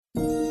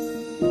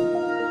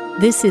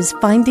This is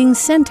Finding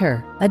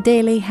Center, a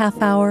daily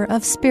half-hour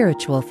of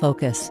spiritual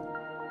focus.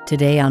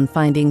 Today on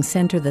Finding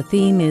Center, the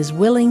theme is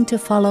Willing to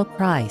Follow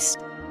Christ.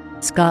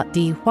 Scott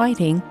D.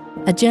 Whiting,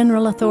 a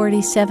General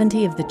Authority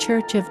 70 of the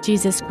Church of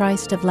Jesus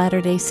Christ of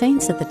Latter-day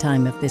Saints at the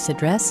time of this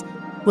address,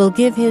 will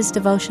give his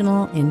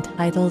devotional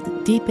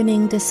entitled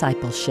Deepening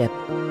Discipleship.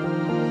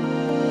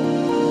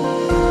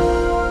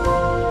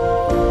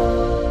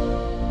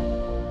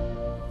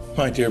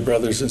 My dear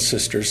brothers and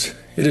sisters,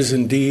 it is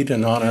indeed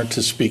an honor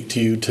to speak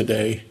to you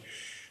today.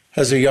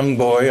 As a young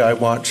boy, I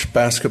watched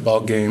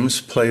basketball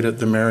games played at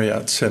the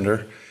Marriott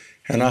Center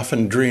and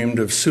often dreamed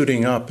of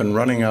suiting up and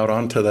running out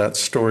onto that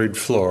storied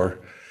floor.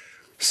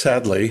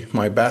 Sadly,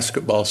 my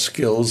basketball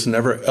skills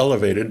never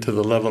elevated to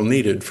the level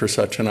needed for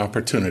such an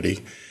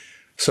opportunity.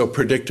 So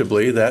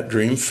predictably, that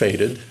dream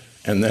faded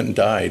and then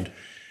died.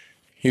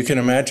 You can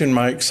imagine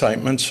my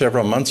excitement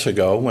several months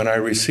ago when I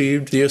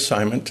received the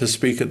assignment to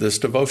speak at this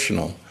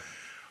devotional.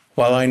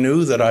 While I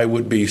knew that I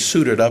would be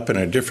suited up in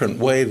a different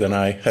way than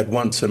I had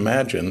once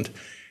imagined,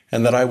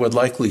 and that I would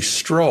likely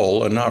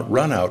stroll and not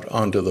run out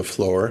onto the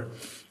floor,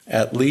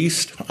 at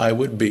least I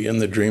would be in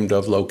the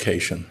dreamed-of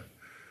location.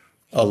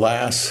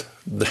 Alas,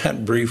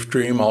 that brief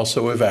dream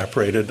also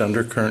evaporated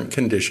under current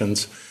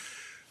conditions,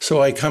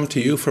 so I come to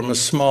you from a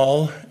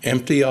small,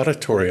 empty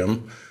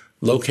auditorium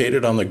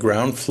located on the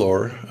ground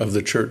floor of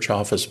the church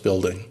office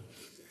building.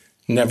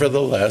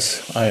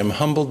 Nevertheless, I am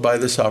humbled by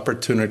this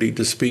opportunity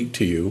to speak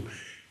to you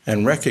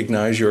and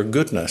recognize your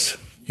goodness,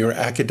 your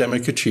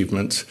academic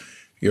achievements,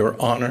 your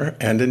honor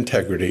and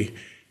integrity,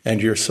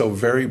 and your so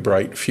very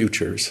bright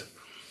futures.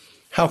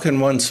 How can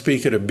one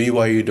speak at a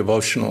BYU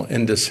devotional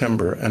in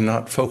December and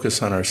not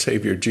focus on our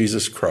Savior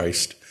Jesus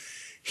Christ?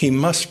 He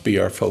must be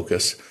our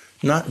focus,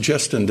 not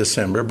just in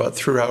December, but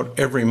throughout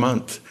every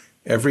month,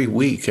 every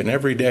week, and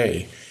every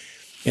day.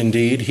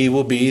 Indeed, he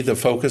will be the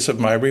focus of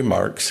my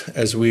remarks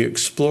as we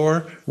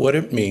explore what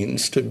it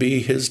means to be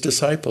his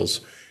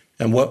disciples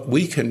and what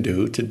we can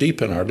do to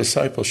deepen our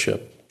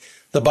discipleship.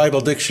 The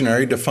Bible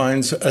Dictionary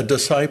defines a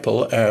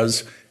disciple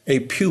as a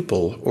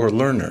pupil or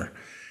learner,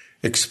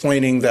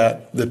 explaining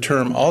that the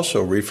term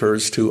also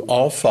refers to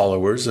all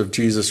followers of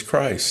Jesus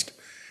Christ.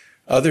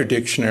 Other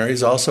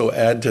dictionaries also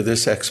add to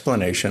this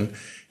explanation,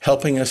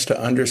 helping us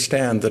to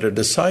understand that a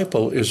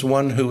disciple is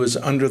one who is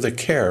under the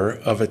care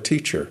of a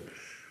teacher.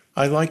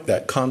 I like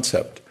that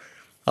concept.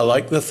 I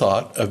like the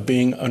thought of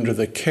being under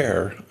the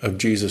care of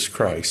Jesus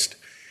Christ.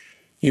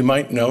 You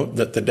might note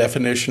that the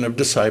definition of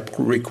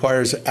disciple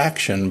requires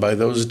action by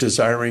those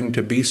desiring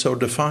to be so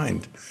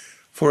defined.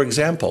 For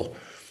example,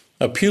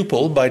 a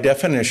pupil, by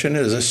definition,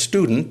 is a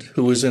student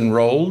who is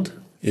enrolled,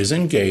 is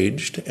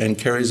engaged, and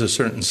carries a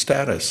certain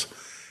status.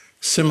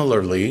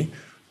 Similarly,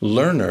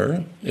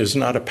 learner is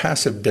not a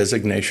passive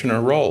designation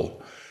or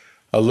role.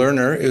 A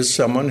learner is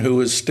someone who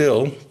is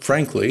still,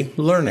 frankly,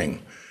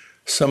 learning,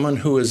 someone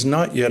who has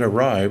not yet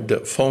arrived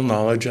at full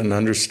knowledge and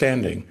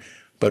understanding,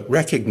 but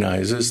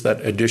recognizes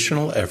that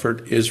additional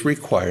effort is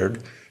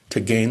required to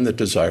gain the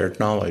desired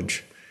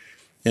knowledge.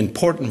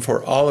 Important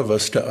for all of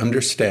us to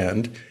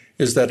understand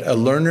is that a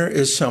learner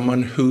is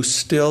someone who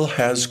still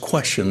has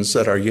questions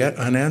that are yet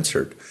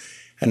unanswered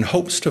and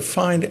hopes to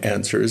find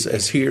answers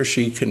as he or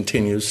she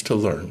continues to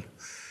learn.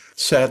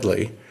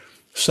 Sadly,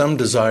 some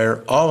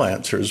desire all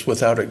answers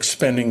without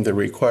expending the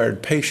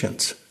required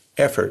patience,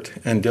 effort,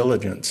 and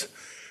diligence.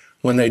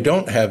 When they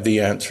don't have the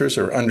answers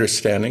or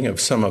understanding of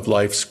some of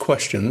life's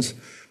questions,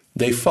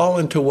 they fall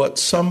into what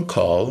some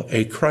call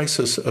a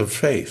crisis of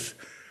faith.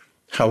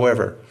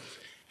 However,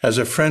 as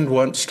a friend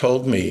once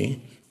told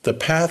me, the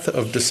path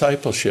of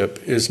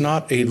discipleship is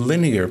not a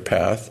linear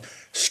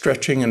path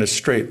stretching in a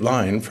straight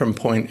line from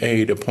point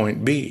A to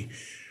point B.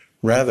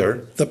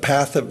 Rather, the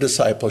path of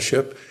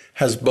discipleship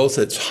has both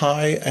its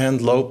high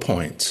and low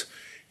points.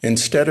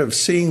 Instead of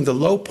seeing the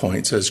low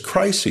points as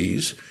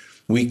crises,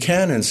 we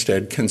can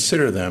instead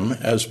consider them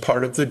as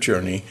part of the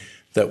journey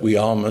that we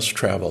all must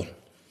travel.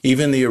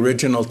 Even the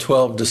original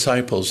 12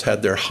 disciples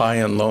had their high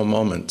and low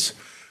moments,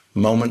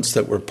 moments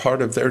that were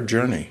part of their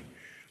journey.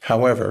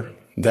 However,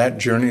 that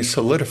journey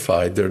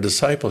solidified their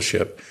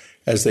discipleship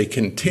as they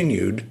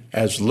continued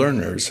as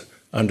learners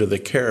under the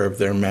care of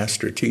their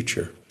master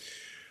teacher.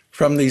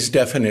 From these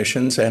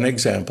definitions and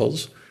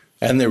examples,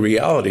 and the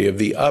reality of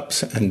the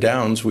ups and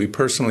downs we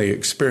personally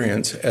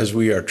experience as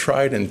we are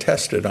tried and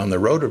tested on the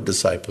road of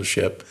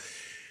discipleship,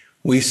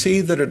 we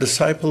see that a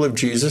disciple of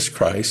Jesus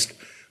Christ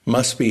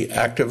must be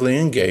actively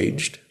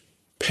engaged,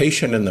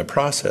 patient in the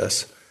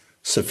process,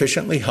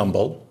 sufficiently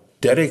humble,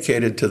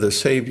 dedicated to the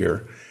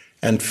Savior,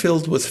 and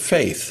filled with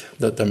faith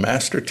that the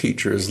master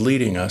teacher is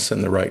leading us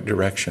in the right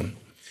direction.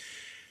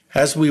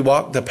 As we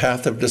walk the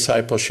path of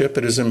discipleship,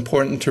 it is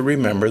important to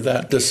remember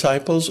that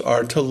disciples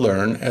are to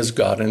learn as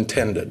God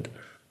intended,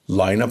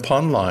 line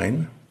upon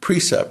line,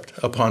 precept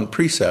upon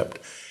precept,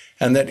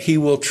 and that he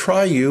will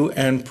try you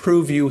and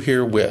prove you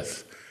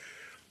herewith.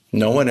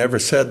 No one ever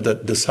said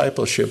that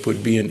discipleship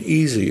would be an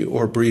easy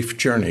or brief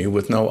journey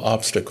with no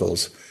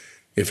obstacles.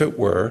 If it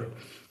were,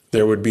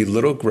 there would be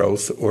little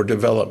growth or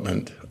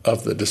development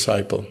of the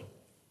disciple.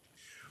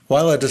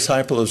 While a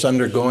disciple is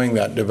undergoing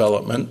that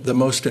development, the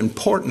most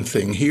important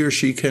thing he or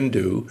she can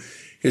do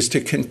is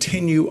to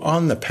continue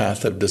on the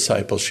path of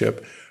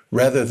discipleship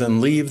rather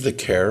than leave the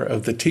care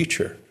of the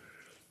teacher.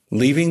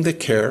 Leaving the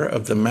care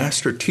of the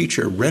master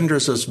teacher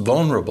renders us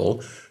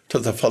vulnerable to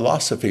the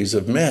philosophies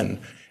of men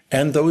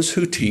and those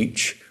who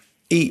teach,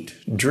 eat,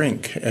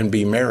 drink, and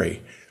be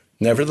merry.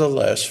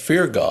 Nevertheless,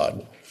 fear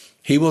God.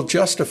 He will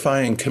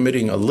justify in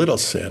committing a little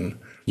sin,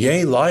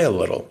 yea, lie a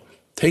little.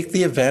 Take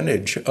the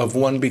advantage of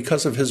one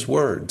because of his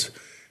words.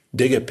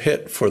 Dig a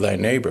pit for thy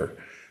neighbor.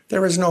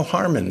 There is no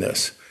harm in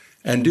this.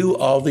 And do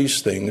all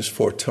these things,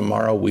 for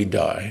tomorrow we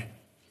die.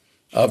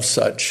 Of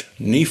such,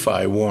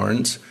 Nephi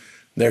warns,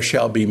 there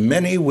shall be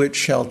many which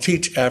shall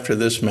teach after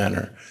this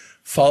manner,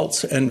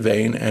 false and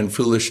vain and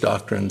foolish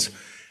doctrines,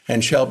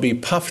 and shall be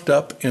puffed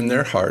up in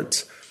their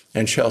hearts,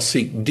 and shall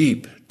seek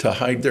deep to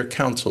hide their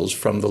counsels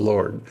from the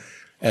Lord,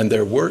 and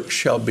their work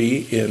shall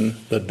be in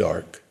the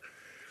dark.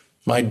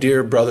 My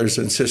dear brothers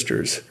and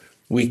sisters,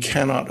 we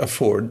cannot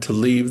afford to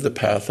leave the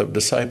path of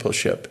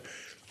discipleship.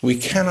 We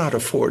cannot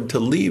afford to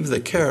leave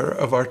the care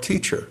of our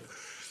teacher.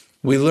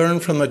 We learn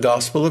from the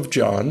Gospel of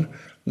John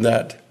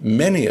that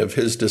many of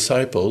his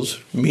disciples,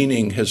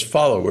 meaning his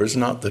followers,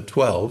 not the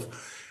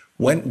 12,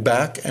 went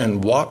back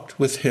and walked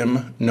with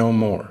him no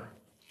more.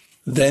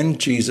 Then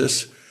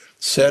Jesus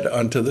said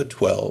unto the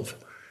 12,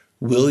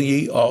 Will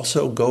ye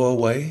also go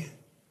away?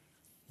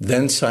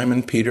 Then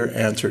Simon Peter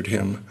answered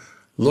him,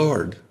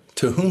 Lord,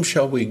 to whom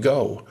shall we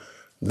go?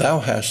 Thou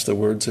hast the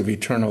words of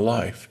eternal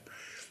life.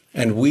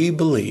 And we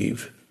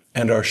believe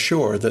and are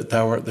sure that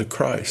thou art the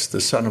Christ,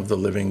 the Son of the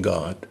living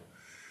God.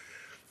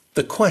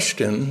 The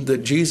question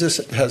that Jesus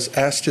has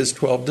asked his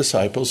 12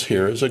 disciples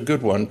here is a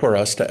good one for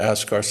us to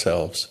ask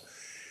ourselves.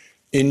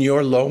 In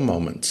your low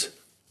moments,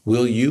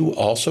 will you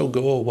also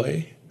go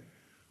away?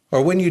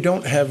 Or when you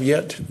don't have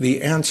yet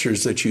the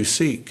answers that you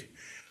seek,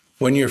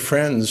 when your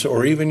friends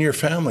or even your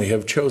family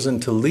have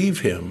chosen to leave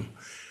him,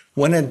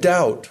 when a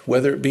doubt,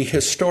 whether it be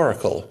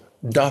historical,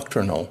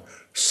 doctrinal,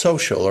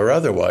 social, or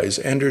otherwise,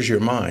 enters your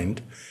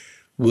mind,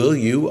 will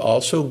you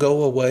also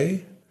go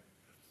away?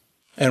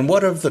 And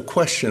what of the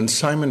question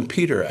Simon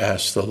Peter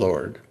asked the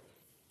Lord?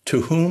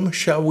 To whom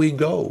shall we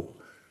go?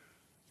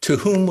 To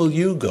whom will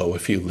you go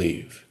if you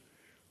leave?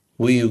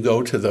 Will you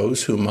go to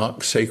those who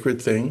mock sacred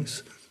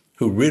things,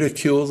 who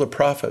ridicule the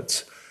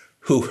prophets,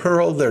 who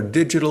hurl their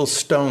digital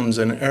stones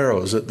and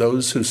arrows at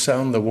those who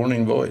sound the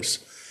warning voice?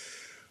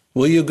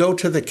 Will you go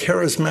to the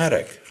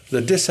charismatic, the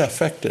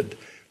disaffected,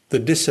 the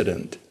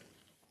dissident,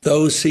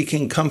 those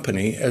seeking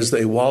company as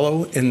they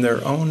wallow in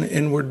their own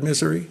inward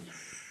misery?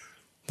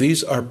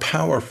 These are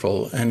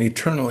powerful and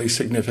eternally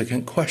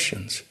significant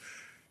questions.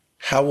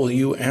 How will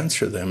you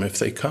answer them if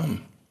they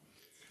come?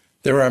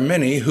 There are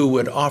many who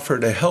would offer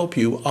to help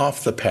you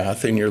off the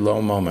path in your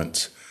low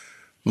moments.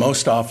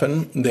 Most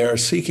often, they are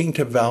seeking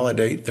to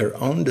validate their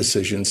own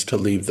decisions to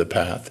leave the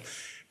path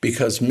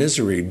because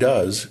misery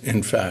does,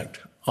 in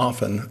fact,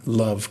 often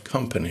love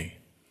company.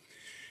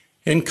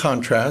 In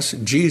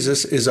contrast,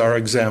 Jesus is our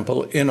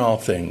example in all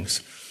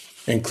things,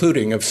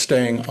 including of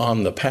staying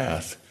on the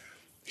path.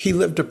 He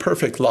lived a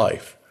perfect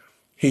life.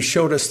 He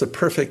showed us the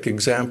perfect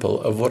example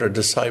of what a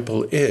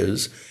disciple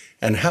is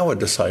and how a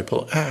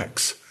disciple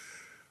acts.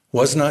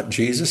 Was not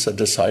Jesus a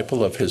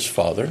disciple of his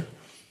Father?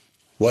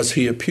 Was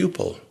he a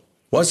pupil?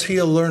 Was he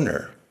a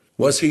learner?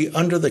 Was he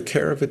under the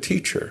care of a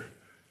teacher?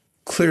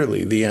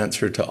 Clearly, the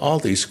answer to all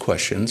these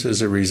questions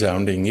is a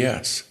resounding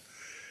yes.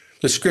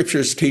 The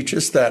scriptures teach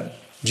us that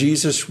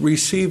Jesus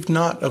received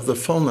not of the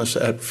fullness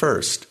at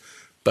first,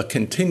 but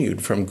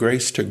continued from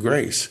grace to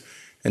grace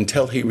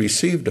until he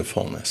received a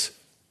fullness.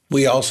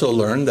 We also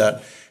learn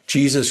that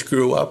Jesus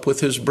grew up with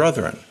his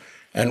brethren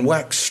and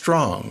waxed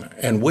strong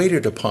and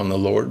waited upon the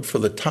Lord for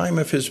the time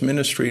of his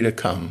ministry to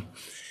come.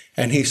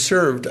 And he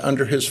served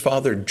under his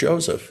father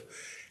Joseph,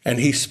 and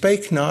he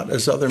spake not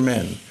as other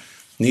men,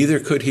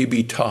 neither could he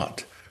be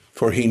taught,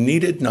 for he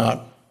needed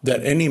not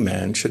that any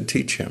man should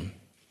teach him.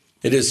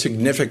 It is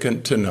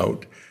significant to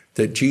note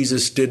that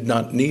Jesus did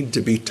not need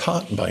to be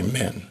taught by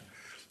men.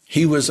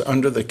 He was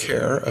under the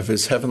care of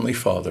his heavenly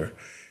Father,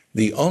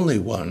 the only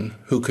one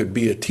who could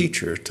be a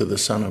teacher to the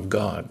Son of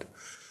God.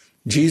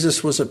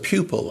 Jesus was a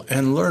pupil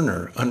and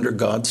learner under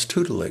God's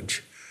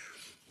tutelage.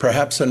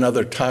 Perhaps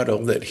another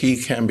title that he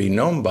can be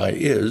known by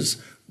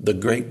is the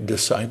Great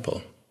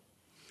Disciple.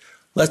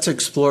 Let's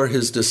explore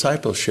his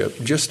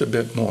discipleship just a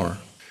bit more.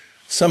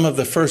 Some of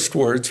the first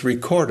words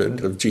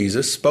recorded of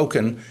Jesus,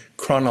 spoken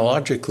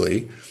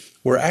chronologically,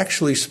 were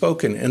actually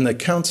spoken in the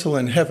council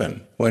in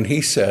heaven when he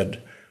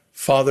said,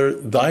 Father,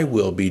 thy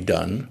will be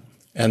done,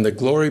 and the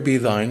glory be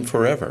thine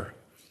forever.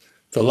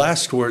 The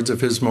last words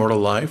of his mortal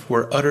life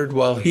were uttered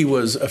while he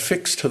was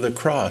affixed to the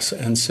cross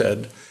and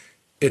said,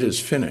 It is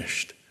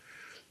finished.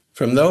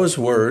 From those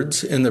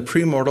words in the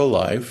premortal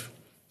life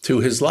to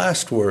his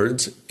last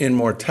words in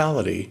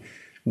mortality,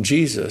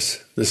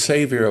 Jesus, the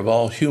Savior of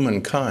all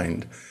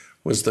humankind,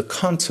 was the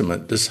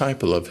consummate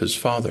disciple of his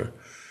Father.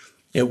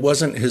 It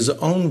wasn't his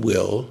own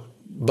will,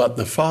 but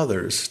the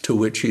Father's to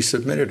which he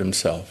submitted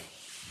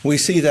himself. We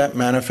see that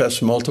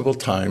manifest multiple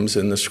times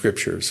in the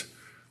Scriptures.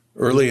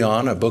 Early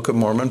on, a Book of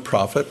Mormon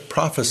prophet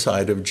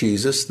prophesied of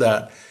Jesus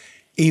that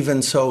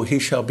even so he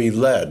shall be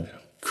led,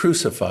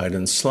 crucified,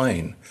 and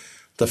slain,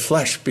 the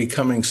flesh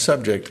becoming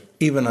subject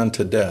even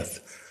unto death,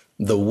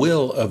 the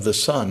will of the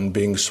Son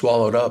being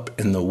swallowed up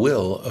in the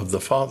will of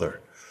the Father.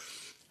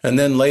 And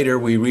then later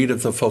we read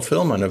of the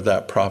fulfillment of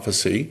that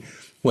prophecy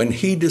when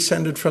he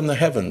descended from the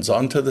heavens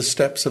onto the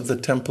steps of the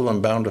temple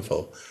in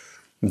Bountiful.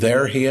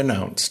 There he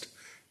announced,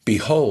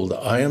 "Behold,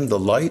 I am the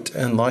light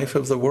and life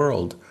of the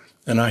world,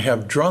 and I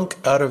have drunk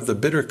out of the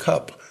bitter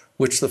cup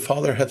which the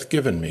Father hath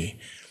given me,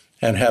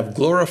 and have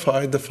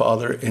glorified the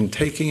Father in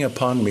taking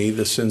upon me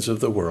the sins of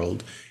the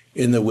world,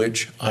 in the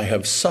which I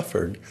have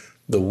suffered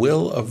the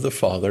will of the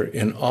Father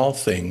in all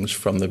things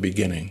from the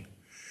beginning."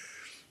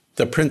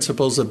 The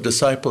principles of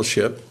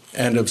discipleship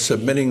and of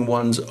submitting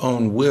one's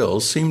own will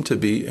seem to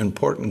be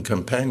important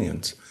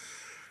companions.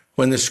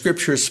 When the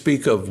Scriptures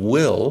speak of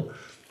will,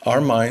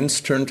 our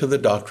minds turn to the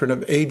doctrine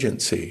of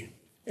agency.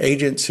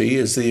 Agency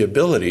is the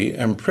ability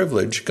and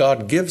privilege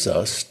God gives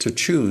us to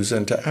choose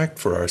and to act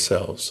for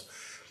ourselves.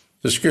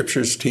 The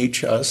Scriptures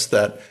teach us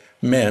that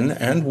men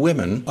and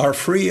women are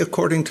free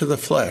according to the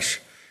flesh,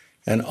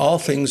 and all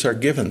things are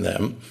given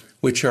them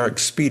which are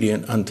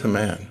expedient unto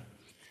man.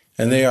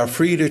 And they are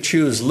free to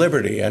choose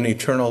liberty and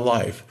eternal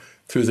life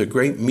through the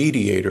great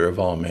mediator of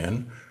all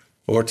men,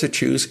 or to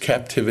choose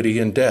captivity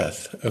and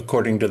death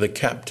according to the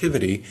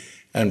captivity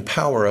and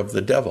power of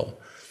the devil.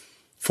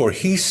 For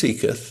he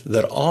seeketh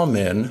that all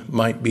men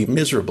might be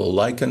miserable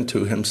like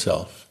unto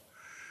himself.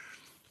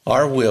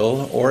 Our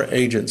will or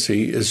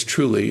agency is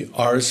truly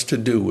ours to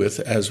do with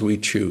as we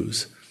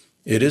choose.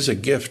 It is a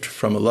gift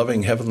from a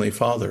loving Heavenly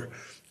Father,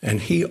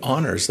 and he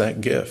honors that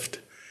gift.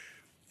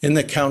 In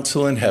the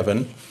council in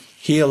heaven,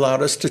 he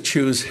allowed us to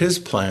choose his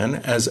plan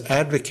as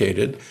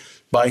advocated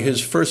by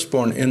his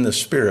firstborn in the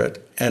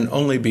Spirit and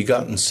only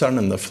begotten Son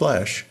in the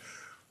flesh,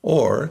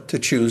 or to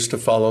choose to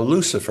follow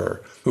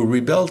Lucifer, who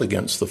rebelled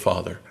against the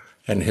Father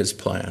and his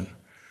plan.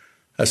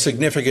 A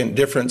significant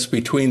difference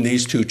between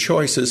these two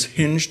choices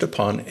hinged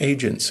upon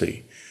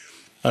agency.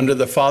 Under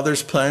the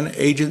Father's plan,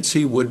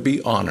 agency would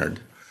be honored.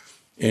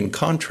 In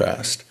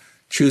contrast,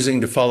 choosing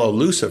to follow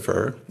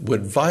Lucifer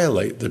would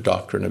violate the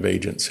doctrine of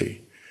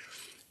agency.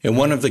 In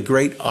one of the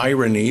great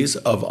ironies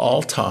of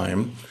all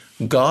time,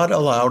 God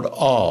allowed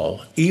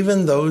all,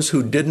 even those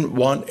who didn't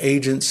want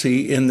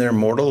agency in their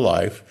mortal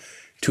life,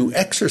 to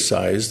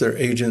exercise their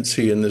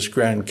agency in this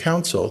grand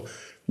council,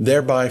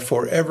 thereby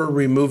forever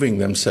removing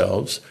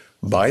themselves,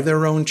 by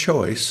their own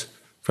choice,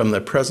 from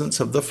the presence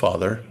of the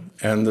Father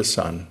and the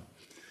Son.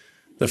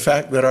 The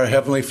fact that our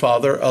Heavenly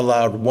Father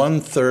allowed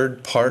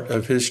 1/3 part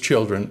of his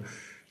children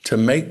to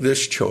make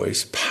this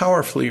choice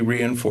powerfully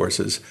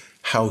reinforces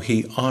how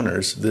he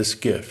honors this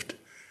gift.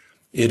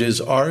 It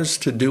is ours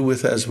to do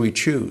with as we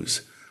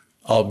choose,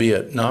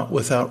 albeit not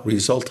without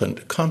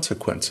resultant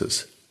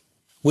consequences.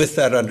 With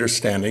that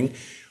understanding,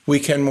 we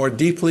can more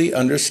deeply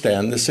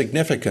understand the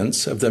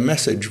significance of the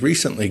message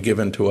recently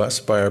given to us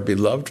by our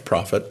beloved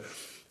prophet,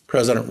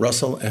 President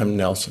Russell M.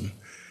 Nelson.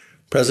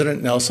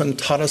 President Nelson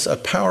taught us a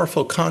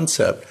powerful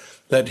concept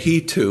that he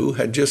too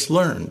had just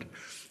learned.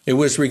 It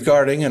was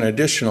regarding an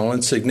additional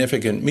and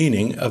significant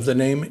meaning of the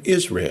name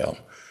Israel.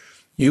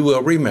 You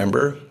will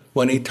remember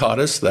when he taught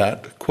us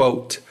that,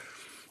 quote,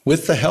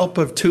 "With the help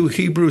of 2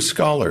 Hebrew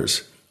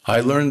scholars,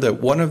 I learned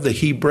that one of the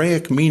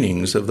Hebraic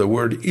meanings of the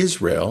word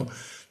Israel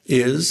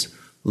is,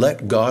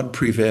 'Let God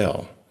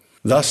prevail.'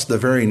 Thus, the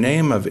very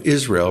name of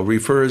Israel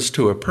refers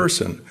to a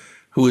person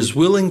who is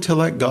willing to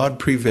let God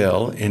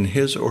prevail in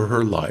his or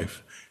her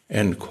life,"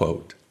 end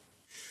quote.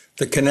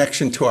 The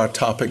connection to our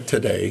topic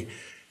today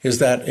is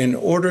that in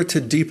order to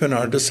deepen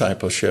our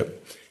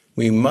discipleship,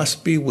 we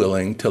must be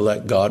willing to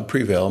let God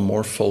prevail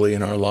more fully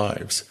in our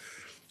lives.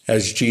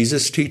 As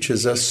Jesus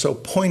teaches us so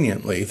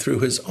poignantly through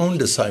his own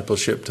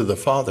discipleship to the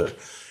Father,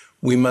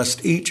 we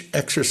must each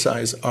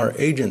exercise our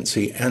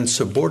agency and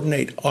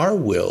subordinate our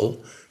will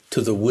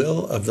to the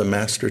will of the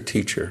Master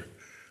Teacher.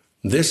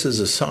 This is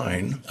a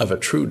sign of a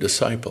true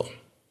disciple.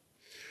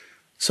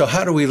 So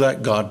how do we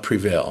let God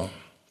prevail?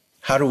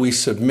 How do we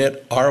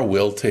submit our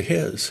will to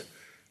his?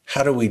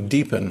 How do we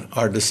deepen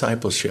our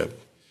discipleship?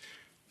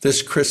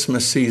 This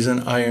Christmas season,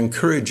 I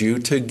encourage you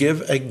to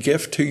give a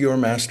gift to your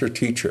Master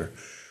Teacher,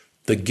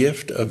 the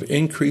gift of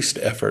increased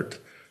effort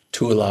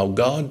to allow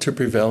God to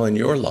prevail in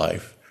your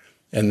life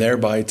and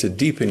thereby to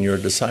deepen your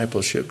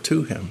discipleship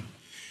to him.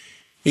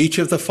 Each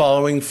of the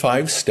following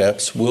 5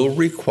 steps will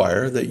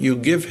require that you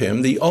give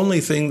him the only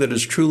thing that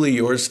is truly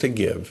yours to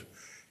give,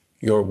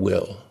 your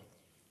will.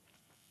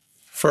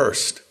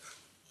 First,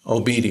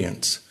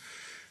 obedience.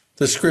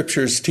 The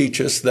Scriptures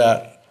teach us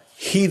that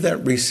he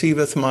that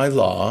receiveth my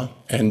law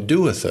and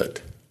doeth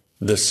it,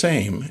 the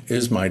same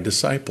is my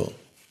disciple.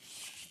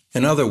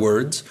 In other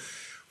words,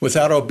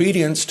 without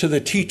obedience to the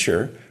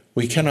teacher,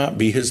 we cannot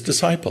be his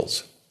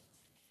disciples.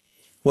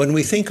 When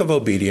we think of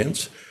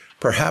obedience,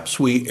 perhaps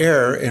we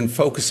err in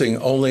focusing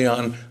only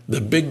on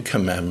the big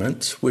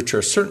commandments, which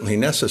are certainly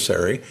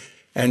necessary,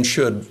 and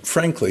should,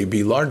 frankly,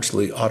 be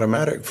largely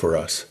automatic for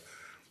us.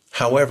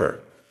 However,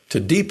 to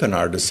deepen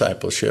our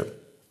discipleship,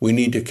 we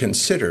need to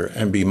consider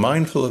and be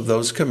mindful of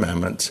those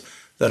commandments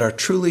that are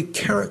truly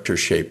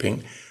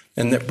character-shaping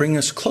and that bring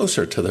us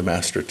closer to the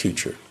Master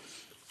Teacher.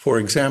 For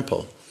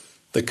example,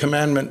 the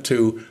commandment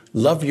to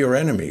love your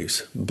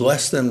enemies,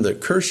 bless them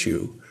that curse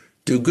you,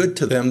 do good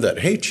to them that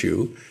hate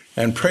you,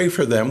 and pray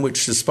for them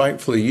which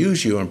despitefully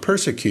use you and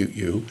persecute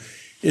you,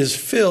 is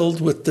filled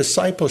with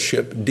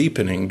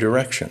discipleship-deepening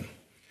direction.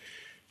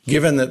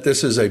 Given that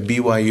this is a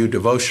BYU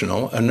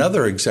devotional,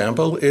 another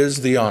example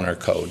is the Honor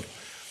Code,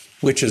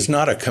 which is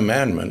not a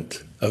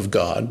commandment of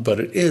God, but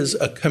it is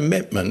a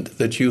commitment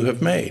that you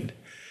have made.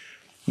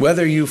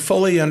 Whether you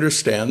fully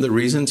understand the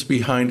reasons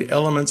behind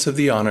elements of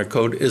the Honor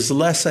Code is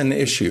less an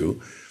issue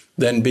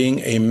than being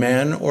a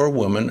man or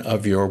woman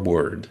of your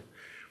word.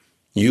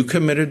 You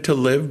committed to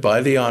live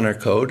by the Honor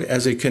Code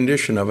as a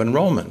condition of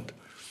enrollment.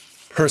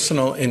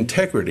 Personal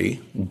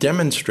integrity,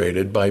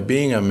 demonstrated by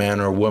being a man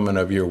or woman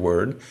of your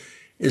word,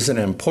 is an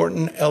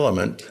important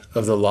element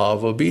of the law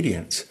of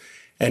obedience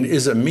and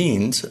is a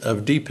means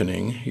of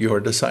deepening your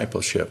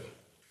discipleship.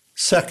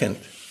 Second,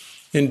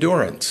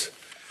 endurance.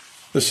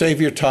 The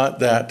Savior taught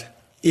that,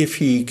 if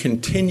ye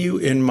continue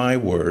in my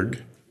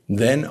word,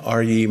 then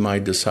are ye my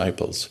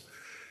disciples.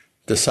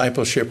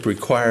 Discipleship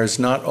requires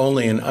not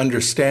only an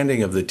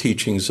understanding of the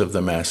teachings of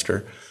the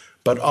Master,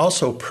 but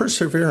also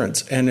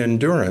perseverance and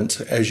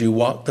endurance as you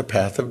walk the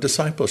path of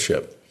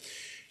discipleship.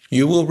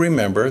 You will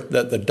remember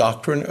that the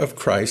doctrine of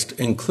Christ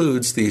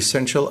includes the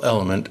essential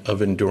element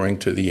of enduring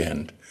to the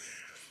end.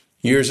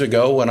 Years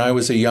ago, when I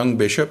was a young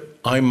bishop,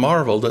 I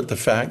marveled at the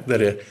fact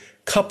that a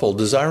couple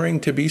desiring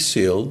to be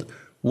sealed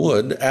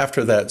would,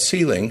 after that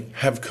sealing,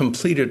 have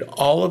completed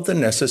all of the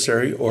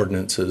necessary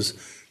ordinances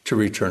to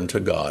return to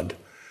God.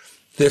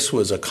 This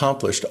was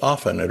accomplished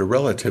often at a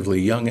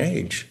relatively young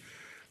age.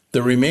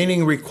 The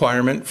remaining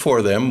requirement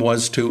for them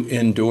was to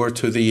endure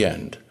to the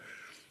end.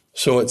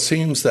 So it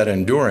seems that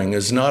enduring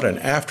is not an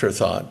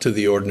afterthought to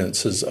the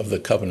ordinances of the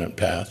covenant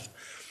path.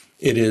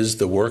 It is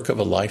the work of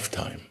a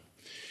lifetime.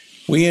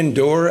 We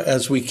endure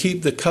as we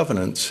keep the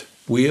covenants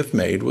we have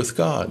made with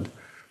God.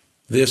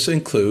 This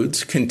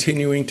includes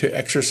continuing to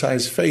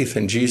exercise faith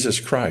in Jesus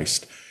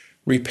Christ,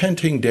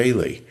 repenting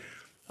daily,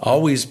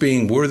 always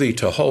being worthy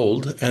to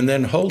hold and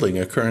then holding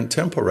a current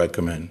temple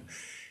regimen,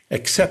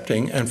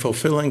 accepting and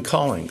fulfilling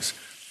callings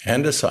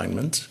and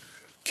assignments,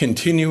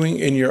 continuing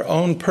in your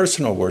own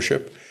personal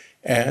worship,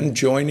 and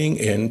joining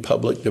in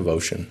public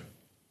devotion.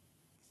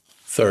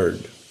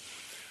 Third,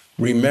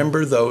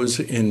 remember those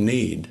in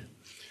need.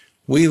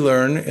 We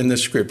learn in the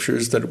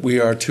Scriptures that we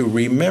are to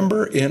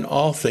remember in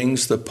all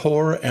things the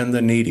poor and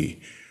the needy,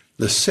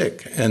 the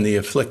sick and the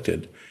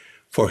afflicted.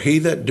 For he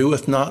that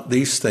doeth not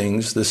these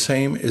things, the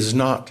same is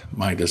not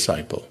my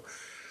disciple.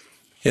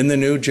 In the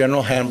New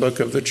General Handbook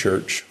of the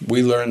Church,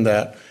 we learn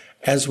that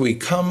as we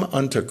come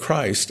unto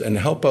Christ and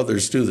help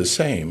others do the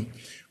same,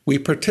 we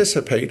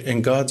participate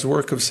in God's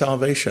work of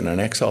salvation and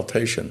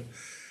exaltation.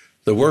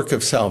 The work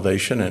of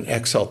salvation and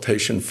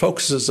exaltation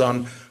focuses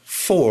on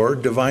 4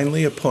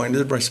 divinely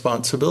appointed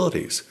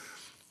responsibilities,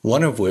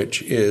 one of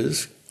which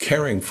is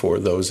caring for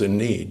those in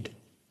need.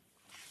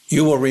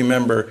 You will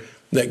remember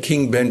that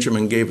King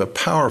Benjamin gave a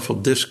powerful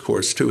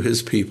discourse to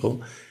his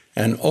people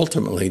and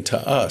ultimately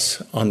to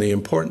us on the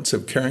importance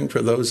of caring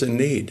for those in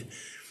need.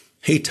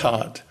 He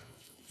taught,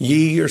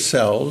 "Ye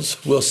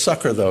yourselves will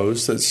succor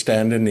those that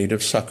stand in need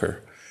of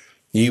succor.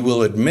 Ye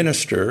will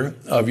administer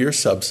of your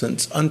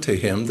substance unto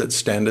him that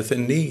standeth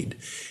in need.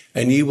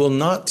 And ye will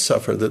not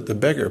suffer that the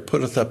beggar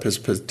putteth up his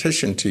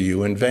petition to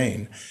you in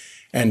vain,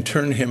 and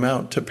turn him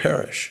out to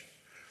perish."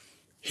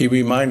 He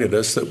reminded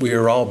us that we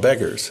are all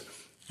beggars,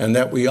 and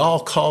that we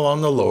all call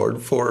on the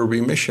Lord for a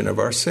remission of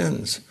our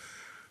sins.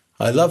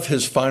 I love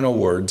his final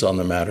words on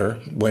the matter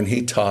when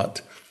he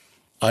taught,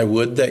 "I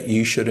would that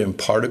ye should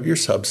impart of your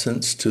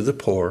substance to the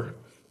poor,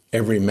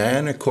 every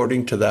man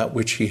according to that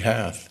which he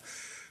hath,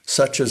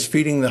 such as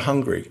feeding the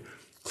hungry,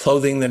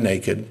 clothing the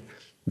naked,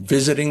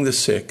 visiting the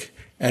sick,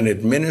 and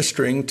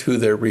administering to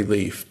their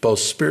relief, both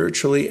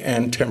spiritually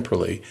and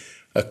temporally,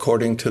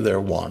 according to their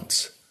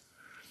wants."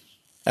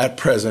 At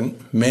present,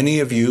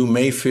 many of you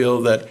may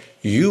feel that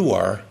you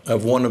are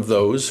of one of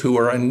those who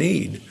are in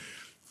need.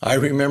 I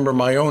remember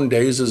my own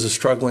days as a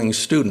struggling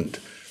student.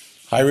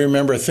 I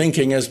remember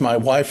thinking as my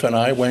wife and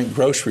I went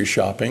grocery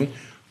shopping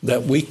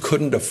that we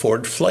couldn't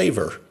afford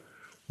flavor.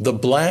 The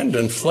bland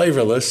and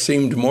flavorless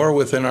seemed more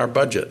within our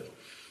budget.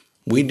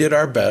 We did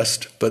our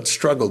best, but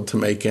struggled to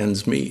make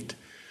ends meet.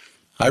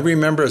 I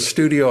remember a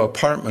studio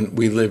apartment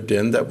we lived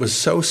in that was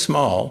so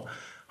small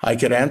I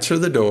could answer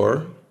the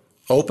door,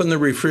 open the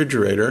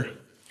refrigerator,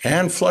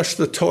 and flush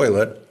the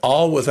toilet,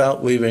 all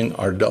without leaving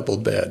our double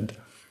bed.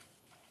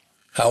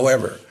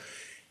 However,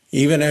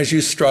 even as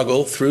you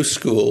struggle through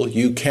school,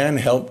 you can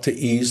help to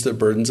ease the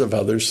burdens of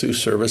others through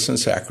service and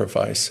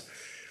sacrifice.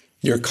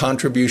 Your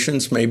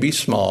contributions may be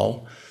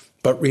small,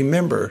 but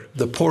remember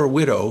the poor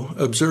widow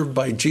observed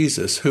by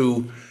Jesus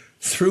who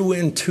threw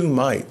in 2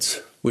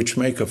 mites, which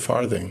make a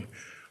farthing.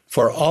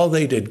 For all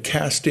they did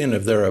cast in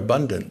of their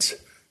abundance,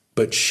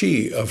 but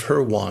she of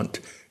her want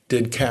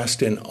did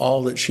cast in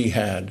all that she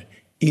had,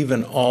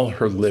 even all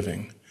her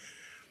living.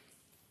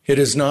 It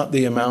is not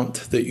the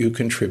amount that you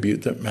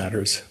contribute that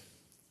matters.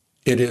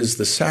 It is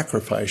the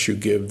sacrifice you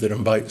give that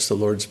invites the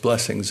Lord's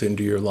blessings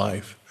into your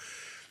life.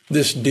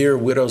 This dear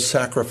widow's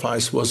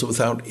sacrifice was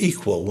without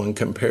equal when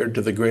compared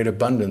to the great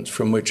abundance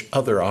from which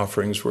other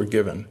offerings were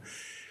given.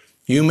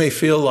 You may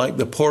feel like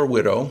the poor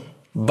widow,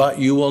 but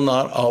you will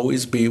not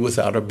always be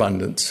without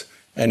abundance,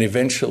 and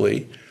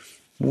eventually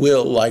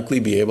will likely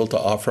be able to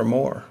offer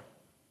more.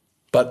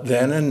 But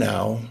then and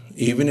now,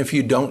 even if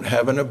you don't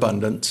have an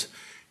abundance,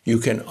 you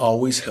can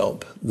always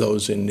help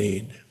those in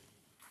need.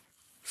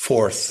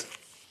 Fourth,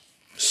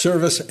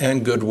 service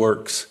and good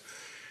works.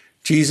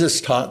 Jesus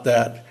taught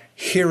that,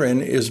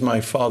 "Herein is my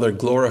Father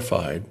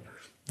glorified,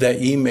 that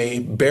ye may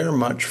bear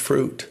much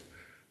fruit.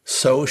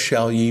 So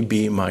shall ye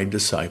be my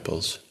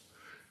disciples."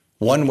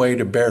 One way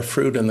to bear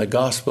fruit in the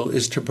gospel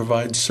is to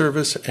provide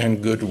service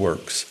and good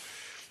works.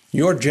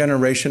 Your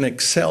generation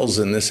excels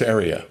in this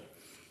area.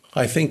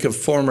 I think of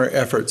former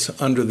efforts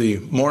under the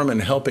Mormon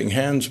Helping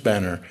Hands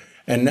banner,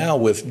 and now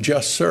with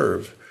Just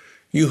Serve.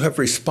 You have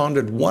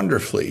responded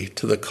wonderfully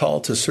to the call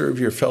to serve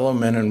your fellow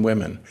men and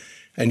women,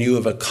 and you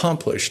have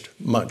accomplished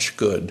much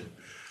good.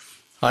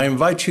 I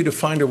invite you to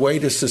find a way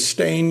to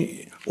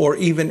sustain or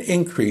even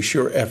increase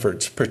your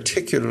efforts,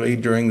 particularly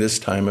during this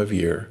time of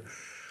year.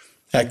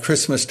 At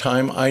Christmas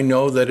time, I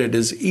know that it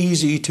is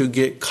easy to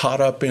get caught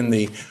up in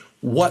the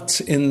 "what's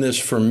in this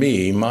for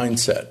me"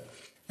 mindset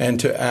and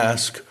to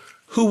ask,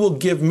 who will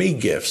give me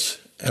gifts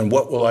and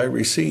what will I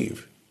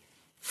receive?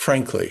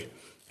 Frankly,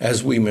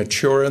 as we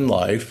mature in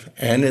life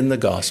and in the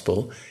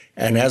gospel,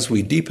 and as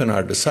we deepen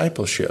our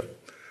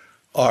discipleship,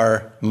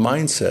 our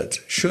mindset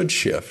should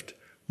shift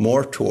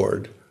more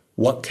toward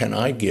what can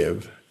I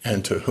give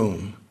and to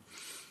whom?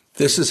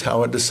 This is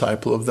how a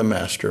disciple of the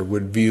Master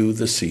would view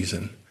the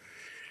season.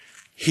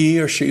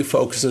 He or she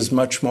focuses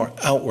much more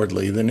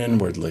outwardly than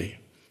inwardly.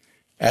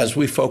 As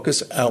we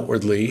focus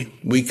outwardly,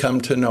 we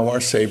come to know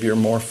our Savior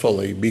more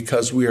fully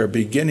because we are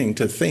beginning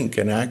to think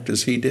and act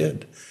as he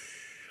did.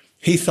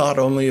 He thought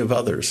only of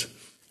others,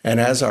 and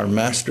as our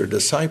master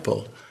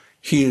disciple,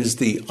 he is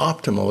the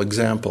optimal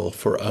example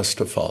for us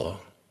to follow.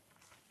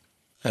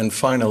 And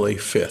finally,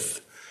 fifth,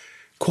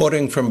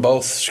 quoting from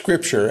both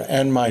Scripture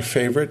and my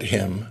favorite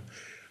hymn,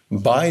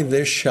 "By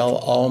this shall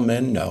all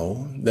men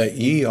know that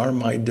ye are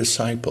my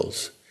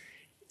disciples,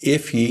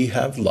 if ye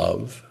have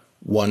love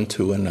one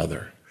to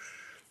another."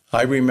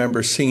 I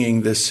remember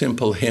singing this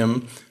simple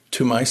hymn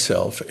to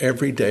myself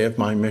every day of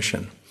my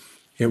mission.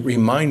 It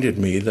reminded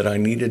me that I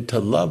needed to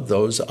love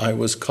those I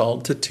was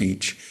called to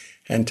teach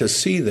and to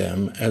see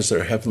them as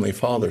their Heavenly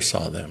Father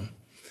saw them.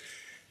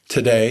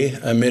 Today,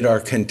 amid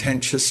our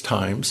contentious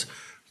times,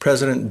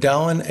 President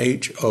Dallin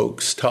H.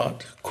 Oaks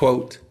taught,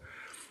 quote,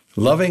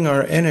 "Loving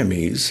our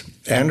enemies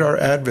and our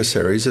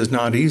adversaries is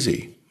not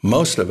easy.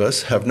 Most of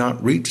us have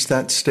not reached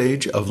that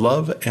stage of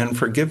love and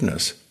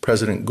forgiveness,"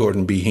 President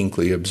Gordon B.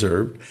 Hinckley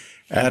observed,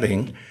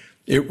 adding,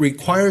 "It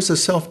requires a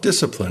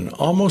self-discipline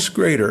almost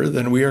greater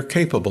than we are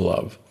capable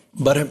of,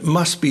 but it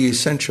must be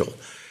essential,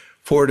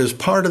 for it is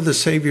part of the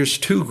Savior's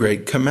two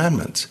great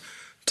commandments,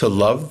 to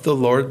love the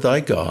Lord thy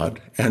God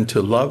and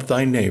to love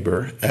thy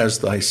neighbor as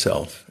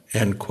thyself,"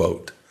 end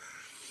quote.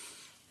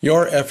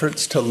 Your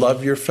efforts to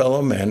love your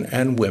fellow men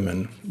and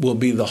women will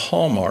be the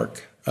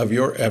hallmark of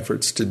your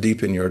efforts to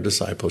deepen your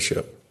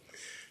discipleship.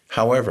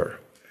 However,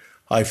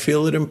 I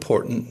feel it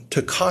important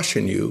to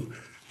caution you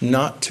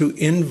not to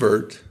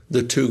invert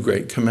the two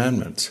great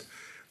commandments,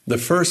 the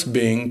first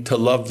being to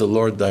love the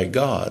Lord thy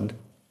God,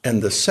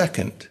 and the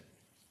second,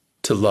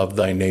 to love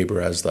thy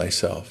neighbor as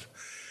thyself.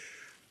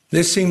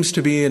 This seems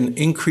to be an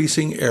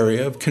increasing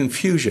area of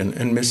confusion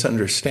and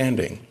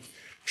misunderstanding,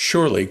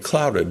 surely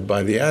clouded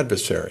by the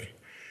adversary.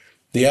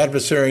 The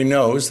adversary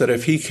knows that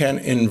if he can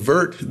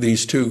invert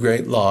these two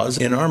great laws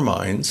in our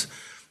minds,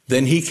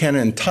 then he can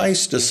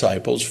entice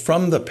disciples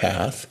from the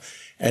path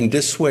and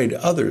dissuade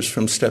others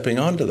from stepping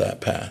onto that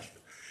path.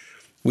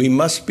 We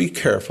must be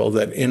careful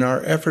that in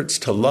our efforts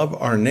to love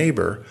our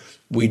neighbor,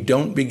 we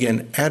don't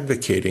begin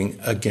advocating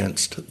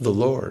against the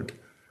Lord.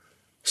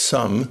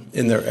 Some,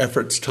 in their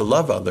efforts to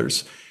love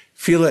others,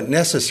 feel it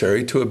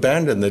necessary to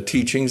abandon the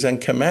teachings and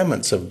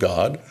commandments of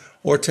God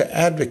or to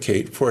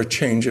advocate for a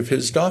change of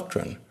his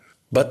doctrine.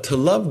 But to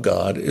love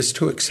God is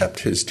to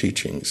accept his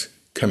teachings,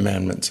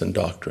 commandments, and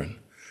doctrine.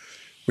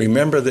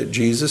 Remember that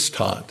Jesus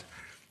taught,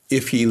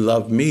 "If ye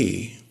love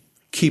me,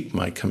 keep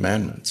my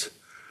commandments."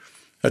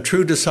 A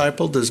true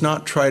disciple does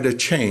not try to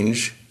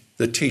change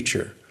the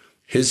teacher,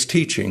 his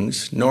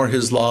teachings, nor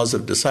his laws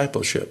of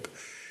discipleship.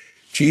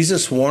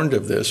 Jesus warned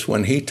of this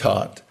when he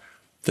taught,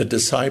 "The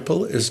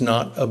disciple is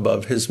not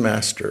above his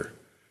master,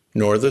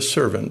 nor the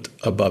servant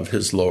above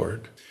his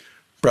Lord."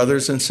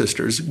 Brothers and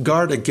sisters,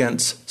 guard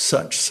against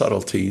such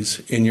subtleties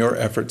in your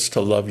efforts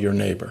to love your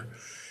neighbor.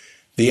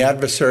 The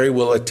adversary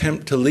will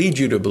attempt to lead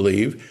you to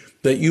believe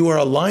that you are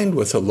aligned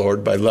with the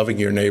Lord by loving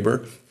your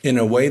neighbor in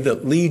a way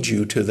that leads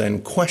you to then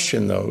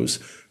question those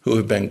who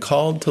have been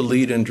called to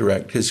lead and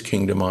direct his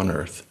kingdom on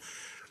earth.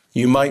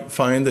 You might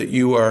find that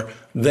you are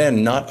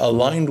then not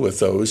aligned with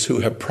those who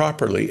have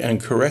properly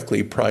and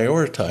correctly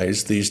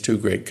prioritized these two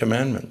great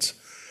commandments.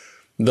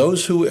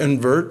 Those who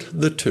invert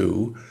the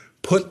two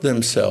put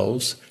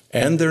themselves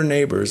and their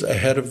neighbors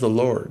ahead of the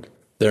Lord,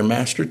 their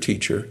master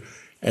teacher,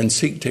 and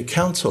seek to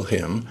counsel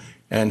him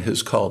and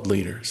his called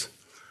leaders.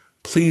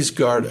 Please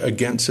guard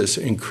against this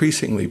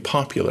increasingly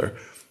popular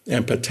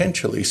and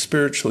potentially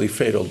spiritually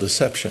fatal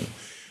deception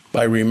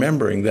by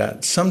remembering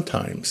that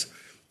sometimes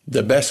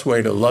the best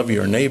way to love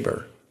your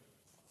neighbor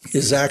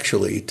is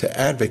actually to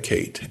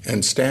advocate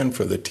and stand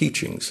for the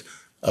teachings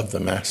of the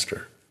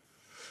Master.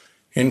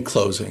 In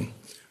closing,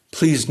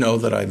 please know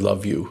that I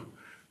love you.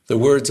 The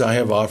words I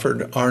have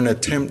offered are an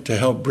attempt to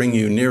help bring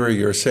you nearer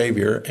your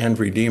Savior and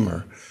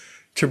Redeemer,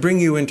 to bring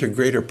you into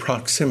greater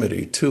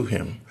proximity to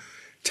him,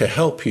 to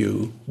help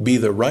you be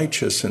the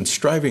righteous and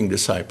striving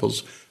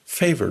disciples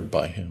favored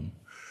by him.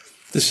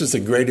 This is the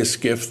greatest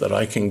gift that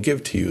I can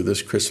give to you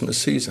this Christmas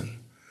season.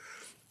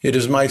 It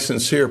is my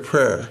sincere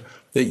prayer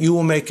that you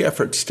will make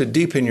efforts to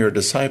deepen your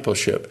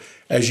discipleship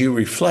as you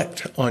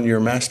reflect on your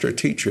master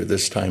teacher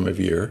this time of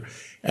year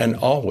and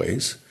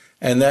always,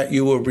 and that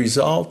you will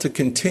resolve to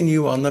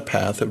continue on the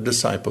path of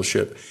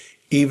discipleship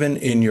even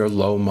in your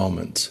low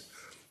moments.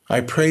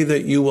 I pray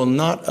that you will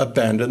not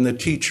abandon the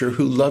teacher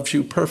who loves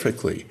you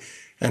perfectly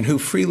and who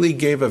freely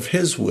gave of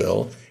his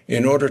will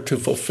in order to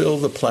fulfill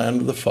the plan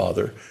of the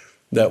Father,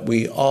 that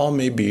we all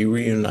may be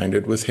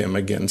reunited with him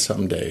again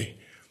someday.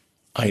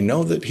 I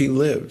know that he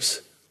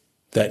lives,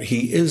 that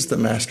he is the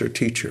master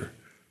teacher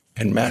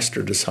and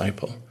master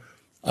disciple.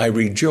 I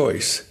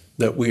rejoice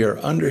that we are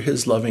under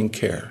his loving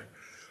care.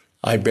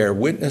 I bear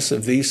witness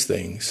of these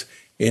things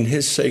in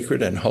his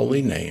sacred and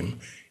holy name,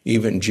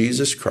 even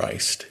Jesus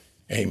Christ.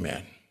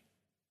 Amen.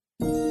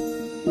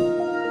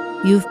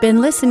 You've been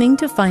listening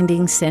to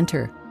Finding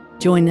Center.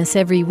 Join us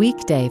every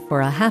weekday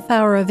for a half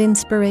hour of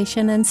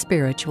inspiration and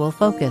spiritual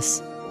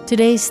focus.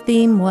 Today's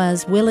theme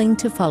was Willing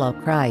to Follow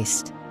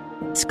Christ.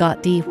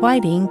 Scott D.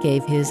 Whiting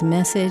gave his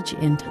message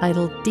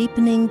entitled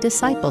Deepening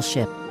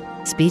Discipleship.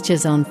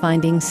 Speeches on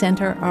Finding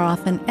Center are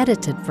often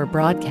edited for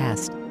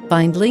broadcast.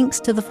 Find links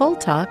to the full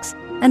talks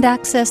and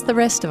access the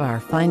rest of our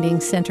Finding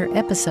Center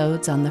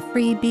episodes on the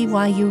free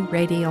BYU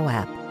Radio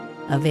app,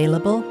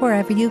 available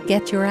wherever you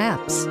get your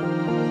apps.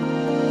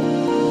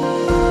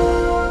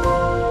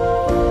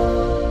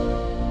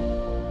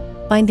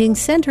 Finding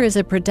Center is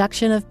a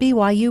production of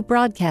BYU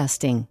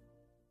Broadcasting.